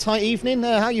very tight evening.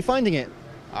 How are you finding it?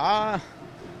 I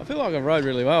feel like I've rode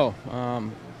really well.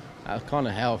 That's kind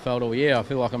of how I felt all year. I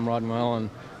feel like I'm riding well, and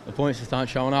the points just aren't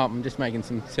showing up. I'm just making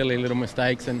some silly little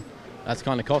mistakes, and that's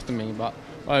kind of costing me. But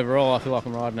overall, I feel like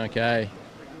I'm riding okay.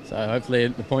 So hopefully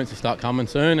the points will start coming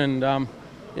soon, and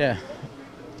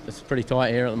it's pretty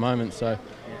tight here at the moment. So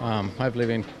hopefully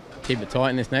we can keep it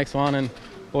tight in this next one, and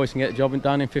boys can get the job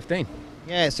done in 15.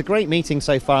 Yeah, it's a great meeting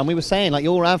so far, and we were saying like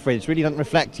your average really doesn't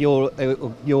reflect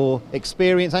your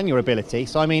experience and your ability.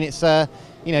 So I mean, it's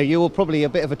you're probably a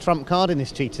bit of a trump card in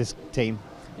this Cheetahs team.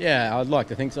 Yeah, I'd like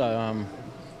to think so.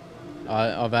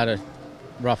 I've had a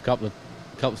rough couple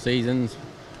of seasons,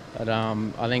 but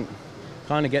I think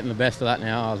kind of getting the best of that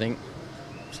now. I think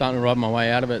starting to ride my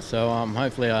way out of it. So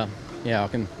hopefully, I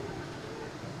can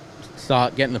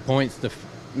start getting the points to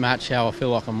match how I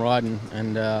feel like I'm riding,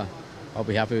 and I'll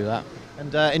be happy with that.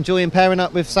 And enjoying pairing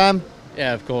up with Sam?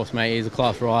 Yeah, of course, mate. He's a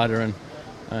class rider,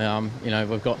 and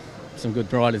we've got some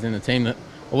good riders in the team that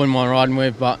I wouldn't mind riding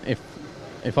with. But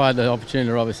if I had the opportunity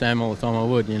to ride with Sam all the time, I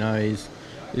would. He's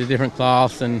a different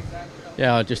class, and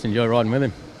I just enjoy riding with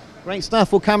him. Great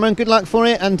stuff. Well, Cameron, good luck for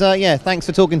it, and thanks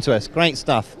for talking to us. Great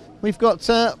stuff. We've got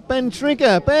Ben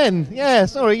Trigger. Ben,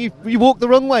 sorry, you walked the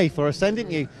wrong way for us then,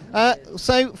 didn't you?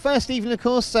 So first evening, of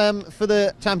course, for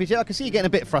the championship. I can see you getting a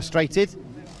bit frustrated.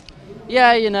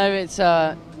 Yeah, it's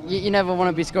you never want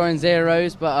to be scoring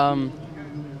zeros, but I'm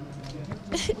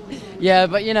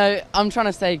trying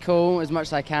to stay cool as much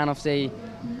as I can. Obviously,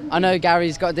 I know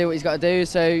Gary's got to do what he's got to do,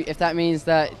 so if that means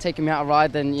that taking me out a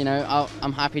ride, then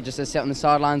I'm happy just to sit on the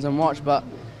sidelines and watch. But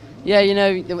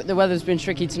the weather's been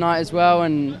tricky tonight as well,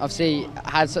 and obviously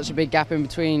I had such a big gap in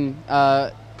between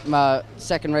my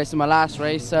second race and my last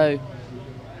race. So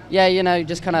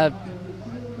just kind of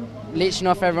leeching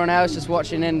off everyone else, just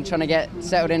watching and trying to get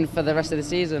settled in for the rest of the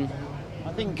season.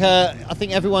 I think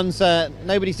everyone's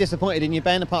nobody's disappointed in you,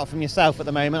 Ben, apart from yourself at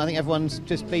the moment. I think everyone's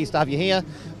just pleased to have you here,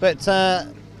 but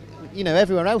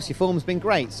everywhere else your form's been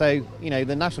great. So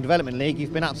the National Development League,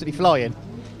 you've been absolutely flying.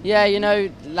 Yeah,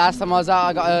 last time I was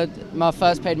out, I got my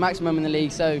first paid maximum in the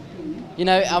league. So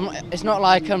it's not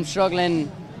like I'm struggling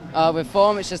with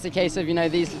form. It's just a case of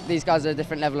these guys are a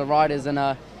different level of riders, and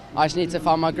I just need to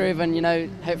find my groove and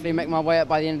hopefully make my way up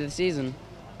by the end of the season.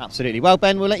 Absolutely. Well,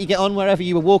 Ben, we'll let you get on wherever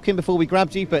you were walking before we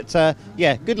grabbed you, but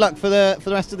good luck for the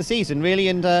rest of the season, really,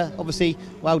 and obviously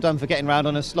well done for getting round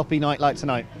on a sloppy night like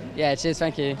tonight. Yeah, cheers,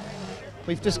 thank you.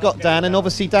 We've just got Dan, and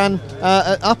obviously Dan,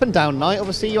 up and down night.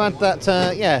 Obviously you had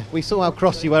that. We saw how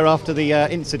cross you were after the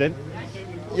incident.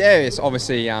 Yeah, it's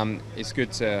obviously it's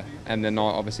good to end the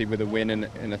night obviously with a win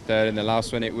in the third. And the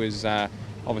last one, it was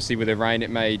obviously with the rain, it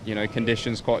made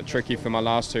conditions quite tricky for my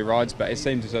last 2 rides. But it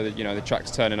seems as though that the track's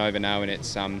turning over now and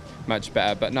it's much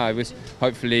better. But no, it was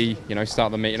hopefully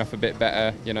start the meeting off a bit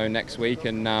better next week.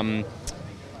 And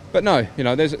but no,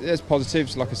 there's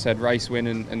positives. Like I said, race win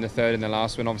in the third and the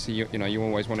last one. Obviously, you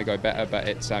always want to go better. But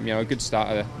it's a good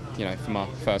start for my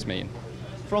first meeting.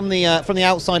 From the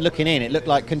outside looking in, it looked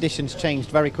like conditions changed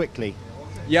very quickly.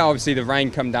 Yeah, obviously the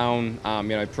rain come down,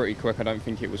 you know, pretty quick. I don't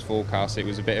think it was forecast. It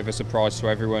was a bit of a surprise to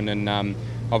everyone, and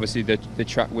obviously the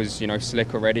track was, you know,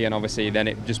 slick already, and obviously then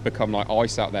it just become like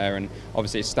ice out there, and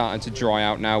obviously it's starting to dry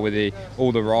out now with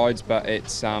all the rides, but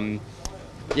it's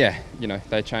yeah, you know,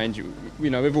 they change. You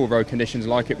know, with all road conditions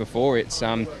like it before, it's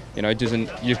you know, it doesn't.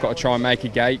 You've got to try and make a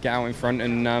gate, get out in front,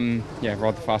 and yeah,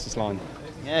 ride the fastest line.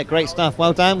 Yeah, great stuff.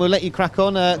 Well done. We'll let you crack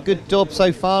on. Good job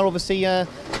so far. Obviously,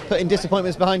 putting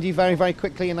disappointments behind you very, very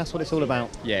quickly, and that's what it's all about.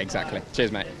 Yeah, exactly.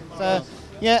 Cheers, mate. So,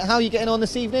 yeah, how are you getting on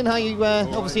this evening? How you?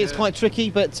 Obviously, it's quite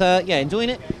tricky, but yeah, enjoying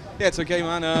it. Yeah, it's okay,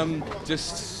 man.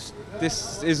 Just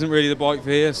this isn't really the bike for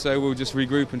here, so we'll just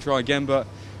regroup and try again. But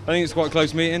I think it's quite a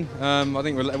close meeting. I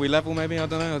think we level, maybe. I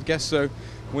don't know. I guess so.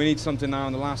 We need something now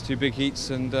in the last 2 big heats,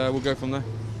 and we'll go from there.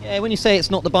 Yeah, when you say it's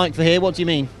not the bike for here, what do you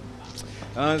mean?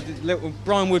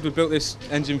 Brian Woodward built this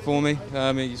engine for me.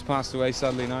 He's passed away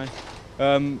sadly now,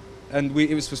 and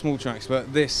it was for small tracks.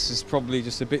 But this is probably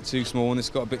just a bit too small, and it's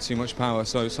got a bit too much power.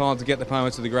 So it's hard to get the power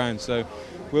to the ground. So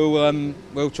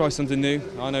we'll try something new.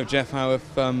 I know Jeff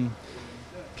Howarth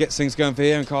gets things going for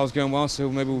here, and Carl's going well. So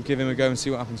maybe we'll give him a go and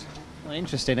see what happens. Oh,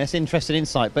 interesting. That's interesting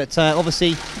insight. But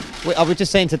obviously, I was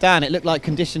just saying to Dan, it looked like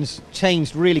conditions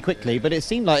changed really quickly, but it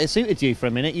seemed like it suited you for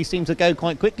a minute. You seemed to go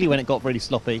quite quickly when it got really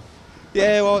sloppy.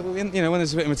 Yeah, well, you know, when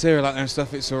there's a bit of material out there and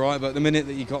stuff, it's all right. But the minute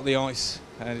that you got the ice,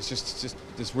 and it's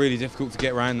just really difficult to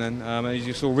get around. Then, and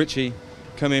you saw Richie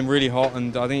come in really hot,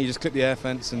 and I think he just clipped the air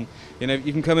fence. And you know,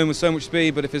 you can come in with so much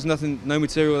speed, but if there's no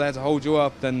material there to hold you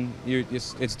up, then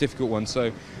it's a difficult one.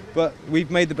 So, but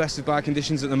we've made the best of bad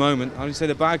conditions at the moment. I would say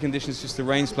the bad conditions, just the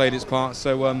rain's played its part.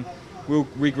 So we'll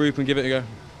regroup and give it a go.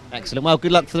 Excellent. Well,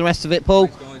 good luck for the rest of it, Paul,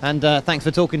 and thanks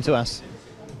for talking to us.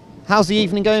 How's the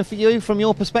evening going for you from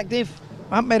your perspective?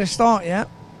 I haven't made a start yet,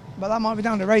 but that might be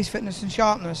down to race fitness and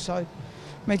sharpness. So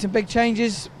made some big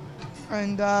changes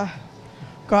and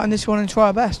got in this one and try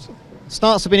our best.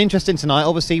 Starts have been interesting tonight.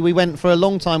 Obviously, we went for a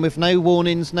long time with no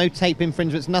warnings, no tape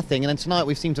infringements, nothing, and then tonight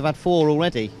we seem to have had 4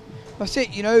 already. That's it,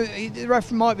 you know, the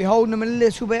referee might be holding them a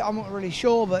little bit, I'm not really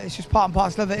sure, but it's just part and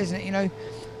parcel of it, isn't it? You know,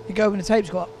 you go when the tape's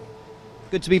got.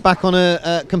 Good to be back on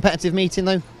a competitive meeting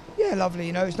though? Yeah, lovely,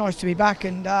 you know, it's nice to be back,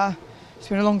 and it's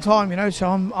been a long time, you know, so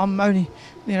I'm only,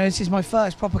 you know, this is my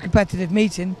first proper competitive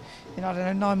meeting in, I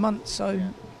don't know, 9 months, so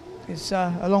it's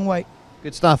a long wait.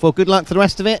 Good stuff. Well, good luck for the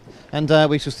rest of it, and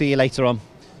we shall see you later on.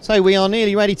 So we are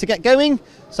nearly ready to get going,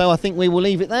 so I think we will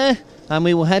leave it there, and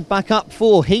we will head back up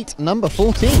for heat number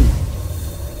 14.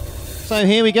 So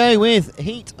here we go with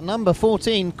heat number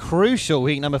 14, crucial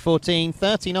heat number 14,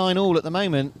 39 all at the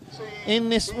moment. In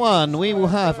this one, we will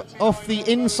have off the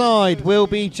inside will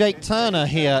be Jake Turner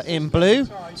here in blue.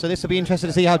 So this will be interesting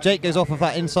to see how Jake goes off of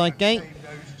that inside gate.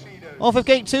 Off of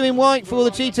gate 2 in white for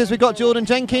the Cheetahs, we've got Jordan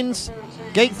Jenkins.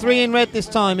 Gate 3 in red this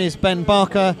time is Ben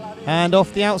Barker. And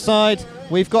off the outside,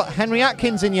 we've got Henry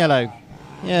Atkins in yellow.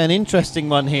 Yeah, an interesting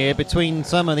one here between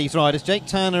some of these riders. Jake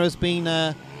Turner has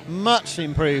been much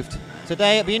improved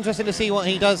today. It'll be interesting to see what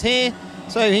he does here.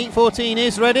 So heat 14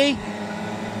 is ready.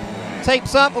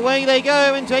 Tapes up, away they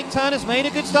go, and Jake Turner's made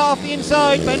a good start off the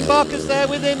inside. Ben Barker's there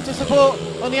with him to support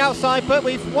on the outside, but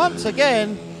we've once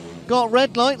again got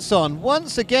red lights on.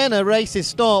 Once again a race is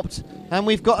stopped, and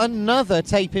we've got another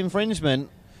tape infringement.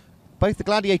 Both the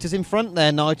Gladiators in front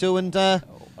there, Nigel, and I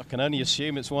can only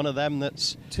assume it's one of them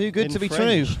that's too good to be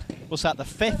true. Was that the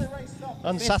 5th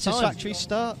unsatisfactory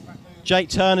start? Jake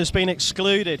Turner's been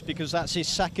excluded because that's his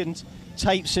 2nd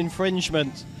tapes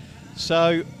infringement.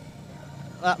 So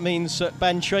that means that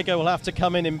Ben Trigger will have to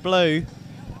come in blue.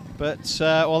 But,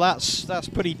 well, that's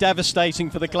pretty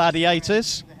devastating for the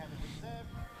Gladiators.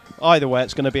 Either way,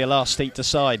 it's going to be a last heat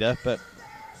decider, but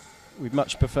we'd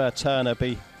much prefer Turner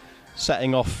be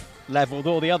setting off level with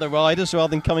all the other riders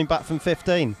rather than coming back from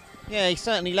 15. Yeah, he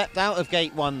certainly leapt out of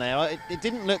gate 1 there. It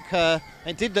didn't look,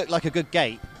 it did look like a good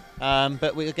gate.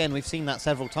 But we've seen that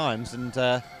several times,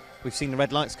 and we've seen the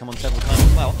red lights come on several times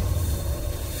as well.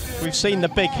 We've seen the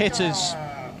big hitters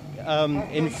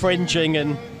infringing,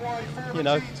 and you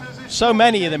know, so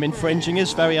many of them infringing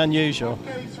is very unusual.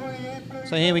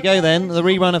 So here we go then, the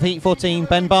rerun of heat 14.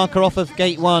 Ben Barker off of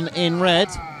gate 1 in red,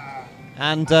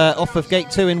 and off of gate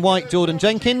 2 in white, Jordan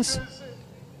Jenkins.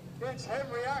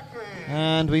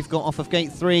 And we've got off of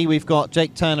gate 3, we've got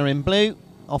Jake Turner in blue.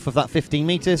 Off of that 15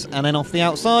 metres, and then off the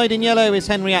outside in yellow is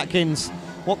Henry Atkins.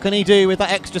 What can he do with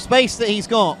that extra space that he's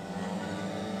got?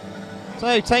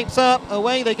 So tapes up,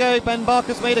 away they go. Ben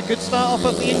Barker's made a good start off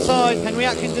at the inside. Henry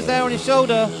Atkins is there on his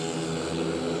shoulder.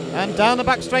 And down the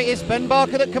back straight is Ben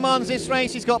Barker that commands this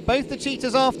race. He's got both the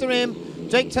Cheetahs after him.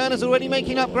 Jake Turner's already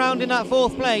making up ground in that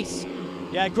 4th place.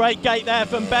 Yeah, great gate there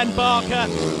from Ben Barker,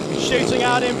 shooting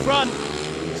out in front.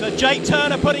 So Jake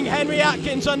Turner putting Henry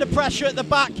Atkins under pressure at the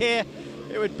back here.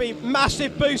 It would be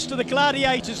massive boost to the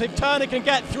Gladiators if Turner can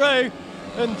get through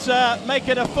and make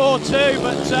it a 4-2,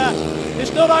 but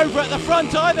it's not over at the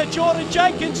front either. Jordan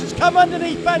Jenkins has come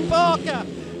underneath Ben Barker,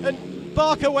 and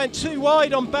Barker went too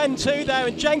wide on Ben too there,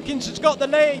 and Jenkins has got the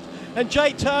lead, and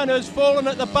Jake Turner has fallen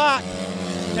at the back.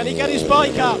 Can he get his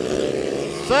bike up?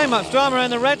 So much drama,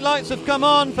 and the red lights have come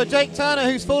on for Jake Turner,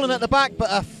 who's fallen at the back, but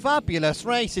a fabulous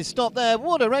race is stopped there.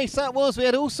 What a race that was. We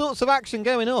had all sorts of action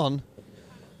going on,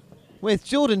 with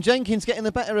Jordan Jenkins getting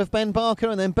the better of Ben Barker,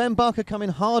 and then Ben Barker coming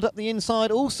hard up the inside.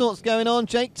 All sorts going on.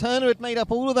 Jake Turner had made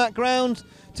up all of that ground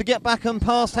to get back and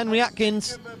past Henry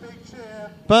Atkins,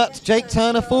 but Jake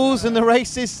Turner falls and the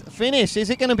race is finished. Is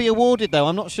it going to be awarded though?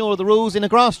 I'm not sure of the rules. In a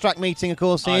grass track meeting, of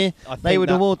course, here they would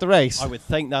award the race. I would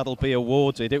think that'll be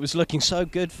awarded. It was looking so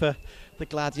good for the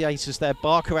Gladiators there.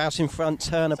 Barker out in front,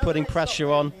 Turner putting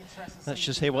pressure on. Let's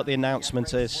just hear what the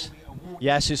announcement is.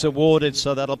 Yes, it's awarded,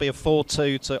 so that'll be a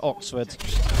 4-2 to Oxford.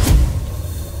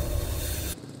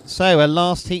 So a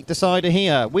last heat decider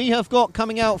here. We have got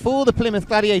coming out for the Plymouth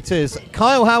Gladiators,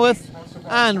 Kyle Howarth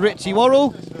and Richie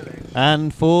WORRALL.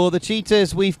 And for the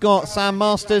Cheetahs, we've got Sam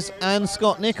Masters and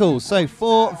Scott Nicholls. So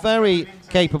 4 very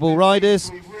capable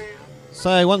riders.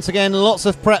 So once again, lots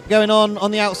of prep going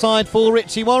on the outside for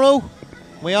Richie WORRALL.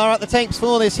 We are at the tapes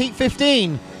for this Heat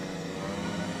 15.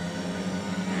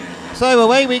 So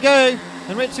away we go,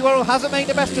 and Richie WORRALL hasn't made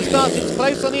the best of starts. It's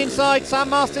close on the inside. Sam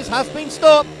Masters has been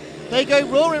stopped. They go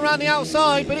roaring around the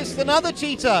outside, but it's another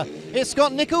Cheetah. It's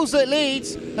Scott Nicholls that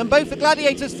leads, and both the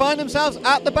Gladiators find themselves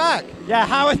at the back. Yeah,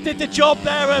 Howarth did the job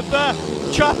there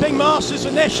of trapping Masters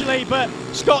initially, but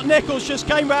Scott Nicholls just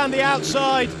came round the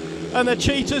outside, and the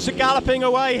Cheetahs are galloping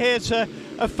away here to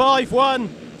a 5-1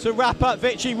 to wrap up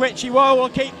victory. Richie WORRALL will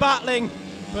keep battling,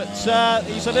 but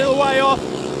he's a little way off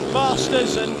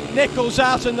Masters, and Nicholls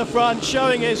out in the front,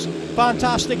 showing his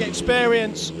fantastic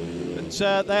experience.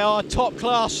 But they are top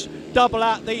class double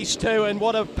at these two, and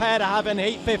what a pair to have in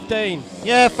Heat 15.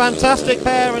 Yeah, fantastic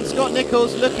pair, and Scott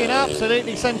Nicholls looking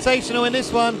absolutely sensational in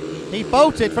this one. He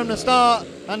bolted from the start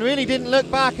and really didn't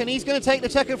look back, and he's going to take the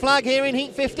checkered flag here in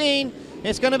Heat 15.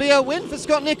 It's going to be a win for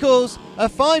Scott Nicholls, a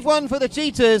 5-1 for the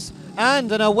Cheetahs, and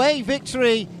an away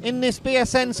victory in this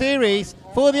BSN series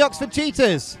for the Oxford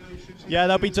Cheetahs. Yeah,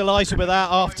 they'll be delighted with that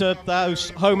after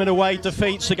those home and away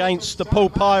defeats against the Poole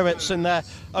Pirates in their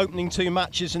opening 2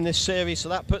 matches in this series. So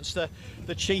that puts the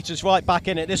Cheetahs right back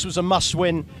in it. This was a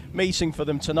must-win meeting for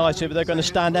them tonight if they're going to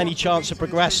stand any chance of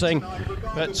progressing.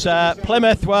 But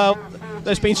Plymouth, well,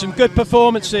 there's been some good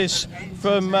performances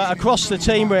from across the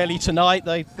team really tonight.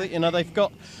 They've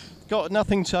got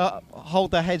nothing to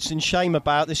hold their heads in shame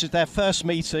about. This is their first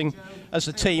meeting as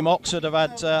a team. Oxford have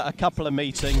had a couple of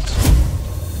meetings.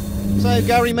 So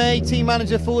Garry May, team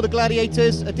manager for the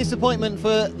Gladiators, a disappointment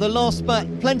for the loss,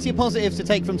 but plenty of positives to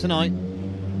take from tonight.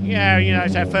 Yeah,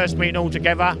 it's our first meeting all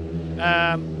together.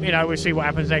 We'll see what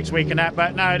happens next week and that,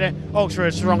 but no, Oxford are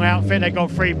a strong outfit. They've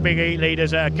got 3 big heat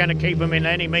leaders that are going to keep them in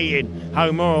any meeting,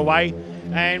 home or away,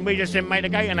 and we just didn't make the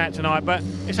gate on that tonight, but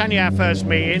it's only our first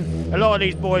meeting. A lot of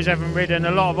these boys haven't ridden,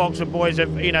 a lot of Oxford boys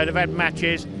have, they've had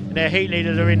matches, and their heat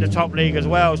leaders are in the top league as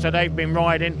well, so they've been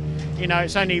riding.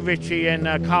 It's only Richie and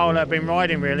Carl that have been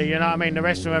riding really, the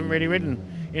rest of them haven't really ridden,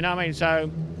 so,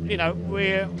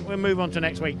 we'll move on to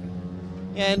next week.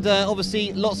 Yeah, and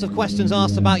obviously lots of questions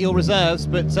asked about your reserves,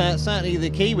 but certainly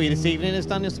the Kiwi this evening has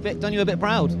done you a bit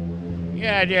proud.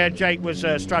 Yeah, Jake was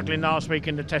struggling last week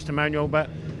in the testimonial, but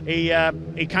he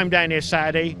came down here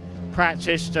Saturday,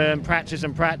 practiced, and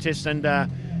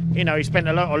he spent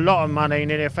a lot of money,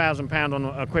 nearly £1,000 on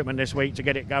equipment this week to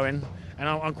get it going, and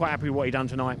I'm quite happy with what he done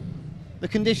tonight. The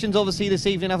conditions obviously this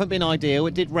evening haven't been ideal.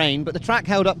 It did rain, but the track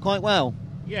held up quite well.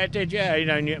 Yeah, it did, yeah,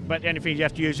 but the only thing you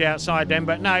have to use the outside then,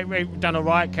 but no, we've done all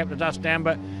right, kept the dust down,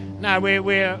 but no,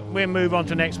 we'll move on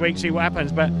to next week, see what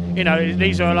happens, but,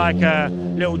 these are like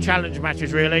little challenge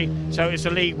matches, really, so it's a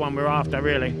league one we're after,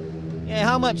 really. Yeah,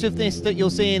 how much of this that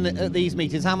you're seeing at these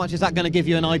meetings, how much is that going to give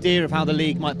you an idea of how the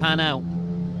league might pan out?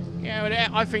 Yeah,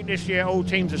 I think this year all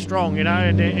teams are strong,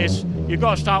 and you've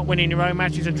got to start winning your own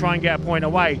matches and try and get a point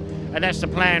away, and that's the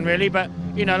plan really. But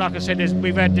like I said,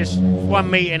 we've had this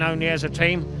one meeting only as a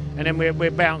team, and then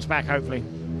we'll bounce back hopefully.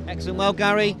 Excellent. Well,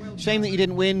 Garry, shame that you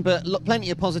didn't win, but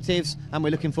plenty of positives, and we're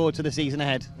looking forward to the season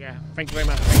ahead. Yeah, thank you very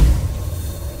much.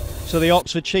 So the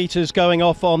Oxford Cheetahs going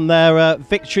off on their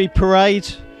victory parade.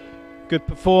 Good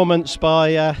performance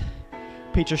by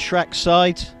Peter SCHROECK's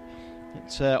side.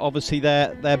 It's obviously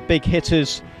their big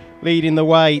hitters leading the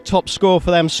way. Top score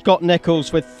for them, Scott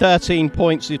Nicholls with 13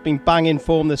 points. He's been banging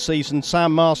form this season.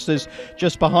 Sam Masters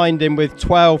just behind him with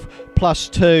 12 plus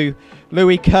 2.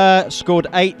 Louis Kerr scored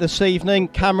 8 this evening.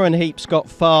 Cameron Heeps got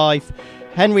 5.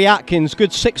 Henry Atkins,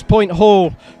 good 6-point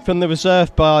haul from the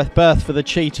reserve berth for the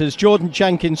Cheetahs. Jordan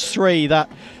Jenkins 3, that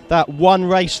one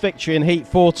race victory in Heat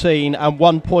 14, and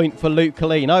 1 point for Luke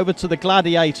Killeen. Over to the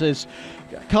Gladiators.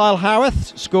 Kyle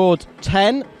Howarth scored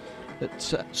 10.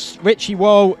 It's Richie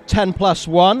WORRALL 10 plus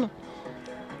 1.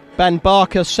 Ben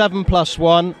Barker 7 plus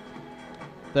 1.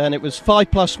 Then it was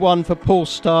 5 plus 1 for Paul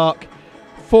Starke.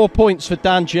 4 points for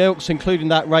Dan Gilkes, including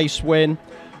that race win.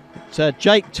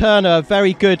 Jake Turner, a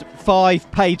very good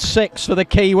 5, paid 6 for the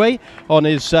Kiwi on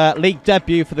his league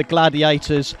debut for the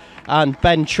Gladiators. And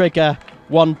Ben Trigger,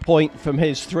 1 point from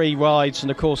his 3 rides.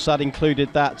 And of course that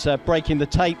included that breaking the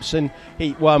tapes in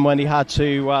Heat 1 when he had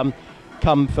to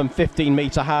come from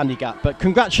 15-metre handicap. But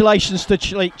congratulations to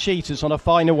Cheetahs on a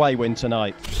fine away win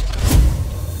tonight.